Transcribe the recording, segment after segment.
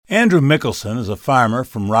Andrew Mickelson is a farmer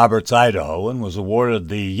from Roberts, Idaho, and was awarded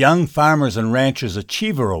the Young Farmers and Ranchers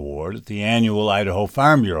Achiever Award at the annual Idaho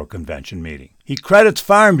Farm Bureau Convention meeting. He credits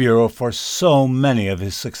Farm Bureau for so many of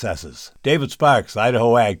his successes. David Sparks,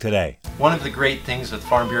 Idaho Ag Today. One of the great things with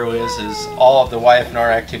Farm Bureau is all of the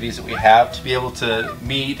YF&R activities that we have to be able to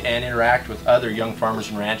meet and interact with other young farmers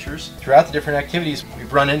and ranchers. Throughout the different activities,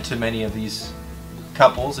 we've run into many of these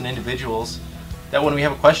couples and individuals that when we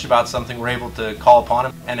have a question about something, we're able to call upon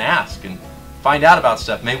them and ask and find out about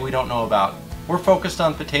stuff maybe we don't know about. We're focused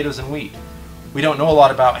on potatoes and wheat. We don't know a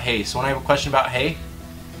lot about hay, so when I have a question about hay,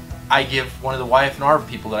 I give one of the YF&R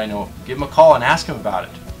people that I know, give them a call and ask them about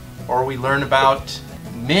it. Or we learn about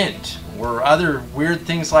mint or other weird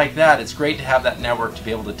things like that. It's great to have that network to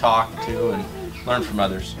be able to talk to and learn from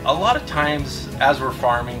others. A lot of times as we're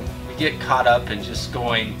farming, we get caught up in just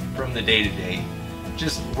going from the day to day,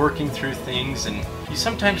 just working through things, and you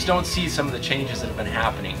sometimes don't see some of the changes that have been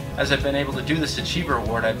happening. As I've been able to do this Achiever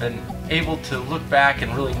Award, I've been able to look back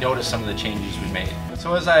and really notice some of the changes we made.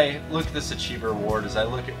 So as I look at this Achiever Award, as I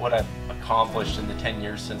look at what I've accomplished in the 10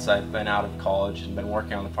 years since I've been out of college and been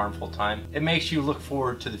working on the farm full time, it makes you look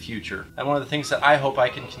forward to the future. And one of the things that I hope I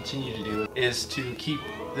can continue to do is to keep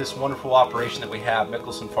this wonderful operation that we have,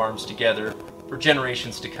 Mickelson Farms, together for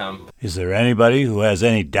generations to come. Is there anybody who has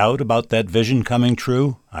any doubt about that vision coming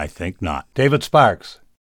true? I think not. David Sparks,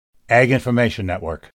 Ag Information Network.